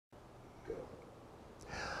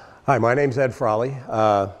Hi, my name's Ed Frawley.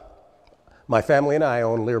 My family and I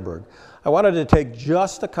own Leerburg. I wanted to take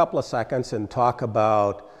just a couple of seconds and talk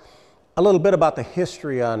about a little bit about the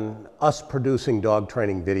history on us producing dog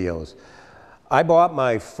training videos. I bought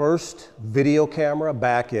my first video camera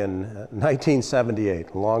back in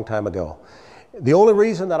 1978, a long time ago. The only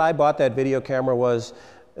reason that I bought that video camera was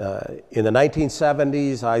in the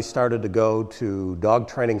 1970s, I started to go to dog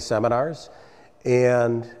training seminars,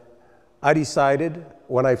 and I decided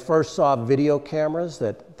when I first saw video cameras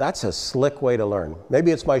that that's a slick way to learn.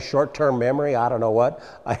 Maybe it's my short-term memory, I don't know what.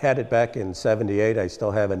 I had it back in '78, I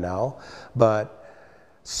still have it now. But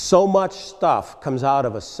so much stuff comes out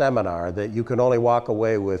of a seminar that you can only walk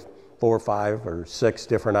away with 4, 5, or 6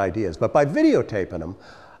 different ideas. But by videotaping them,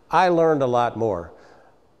 I learned a lot more.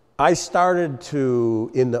 I started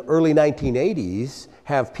to, in the early 1980s,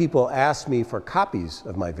 have people ask me for copies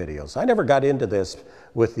of my videos. I never got into this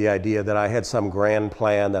with the idea that I had some grand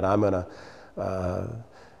plan that I'm going to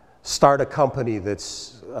start a company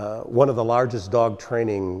that's one of the largest dog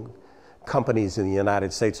training companies in the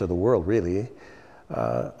United States or the world, really.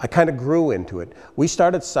 I kind of grew into it. We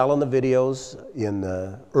started selling the videos in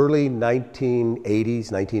the early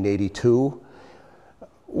 1980s, 1982.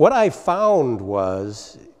 What I found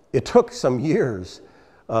was it took some years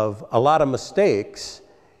of a lot of mistakes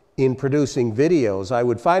in producing videos. I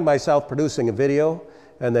would find myself producing a video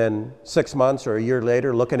and then 6 months or a year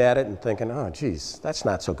later looking at it and thinking, oh geez, that's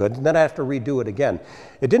not so good. And then I have to redo it again.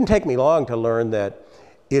 It didn't take me long to learn that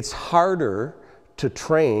it's harder to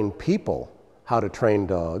train people how to train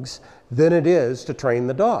dogs than it is to train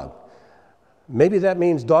the dog. Maybe that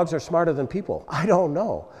means dogs are smarter than people. I don't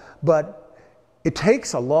know. But it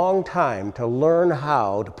takes a long time to learn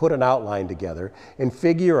how to put an outline together and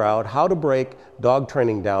figure out how to break dog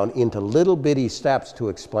training down into little bitty steps to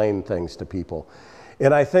explain things to people.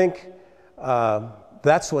 And I think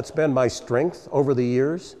that's what's been my strength over the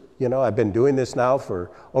years. You know, I've been doing this now for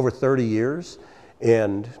over 30 years,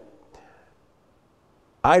 and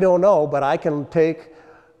I don't know, but I can take,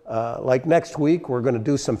 like next week, we're going to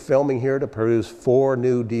do some filming here to produce 4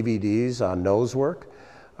 new DVDs on nosework.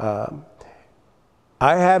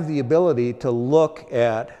 I have the ability to look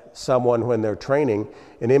at someone when they're training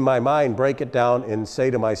and in my mind break it down and say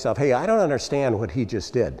to myself, hey, I don't understand what he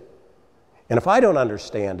just did. And if I don't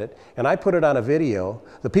understand it and I put it on a video,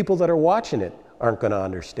 the people that are watching it aren't going to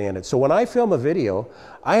understand it. So when I film a video,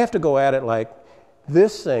 I have to go at it like,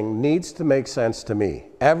 this thing needs to make sense to me.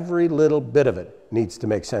 Every little bit of it needs to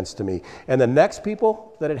make sense to me. And the next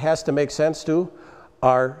people that it has to make sense to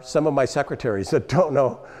are some of my secretaries that don't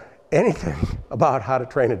know anything about how to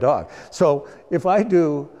train a dog. So if I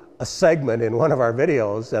do a segment in one of our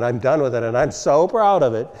videos and I'm done with it and I'm so proud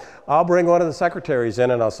of it, I'll bring one of the secretaries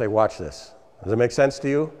in and I'll say, watch this. Does it make sense to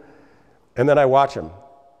you? And then I watch them.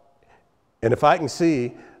 And if I can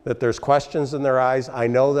see that there's questions in their eyes, I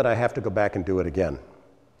know that I have to go back and do it again.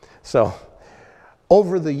 So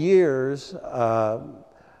over the years,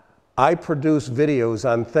 I produce videos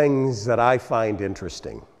on things that I find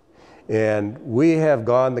interesting. And we have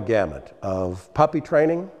gone the gamut of puppy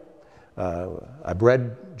training. I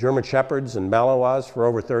bred German Shepherds and Malinois for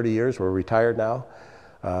over 30 years. We're retired now.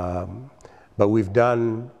 But we've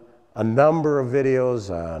done a number of videos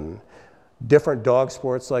on different dog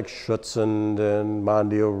sports like Schutzhund and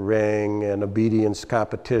Mondio Ring and obedience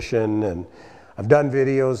competition. And I've done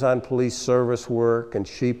videos on police service work and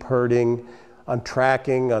sheep herding, on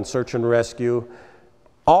tracking, on search and rescue.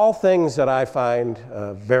 All things that I find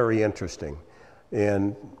very interesting.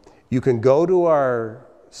 And you can go to our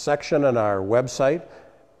section on our website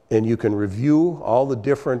and you can review all the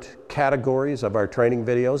different categories of our training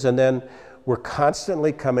videos, and then we're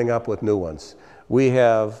constantly coming up with new ones. We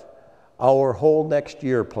have our whole next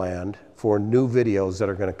year planned for new videos that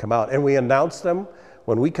are going to come out, and we announce them.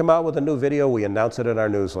 When we come out with a new video, we announce it in our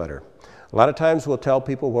newsletter. A lot of times we'll tell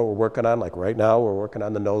people what we're working on, like right now we're working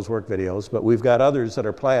on the nosework videos, but we've got others that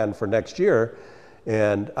are planned for next year,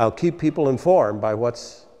 and I'll keep people informed by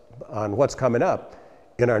what's coming up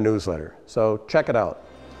in our newsletter. So check it out.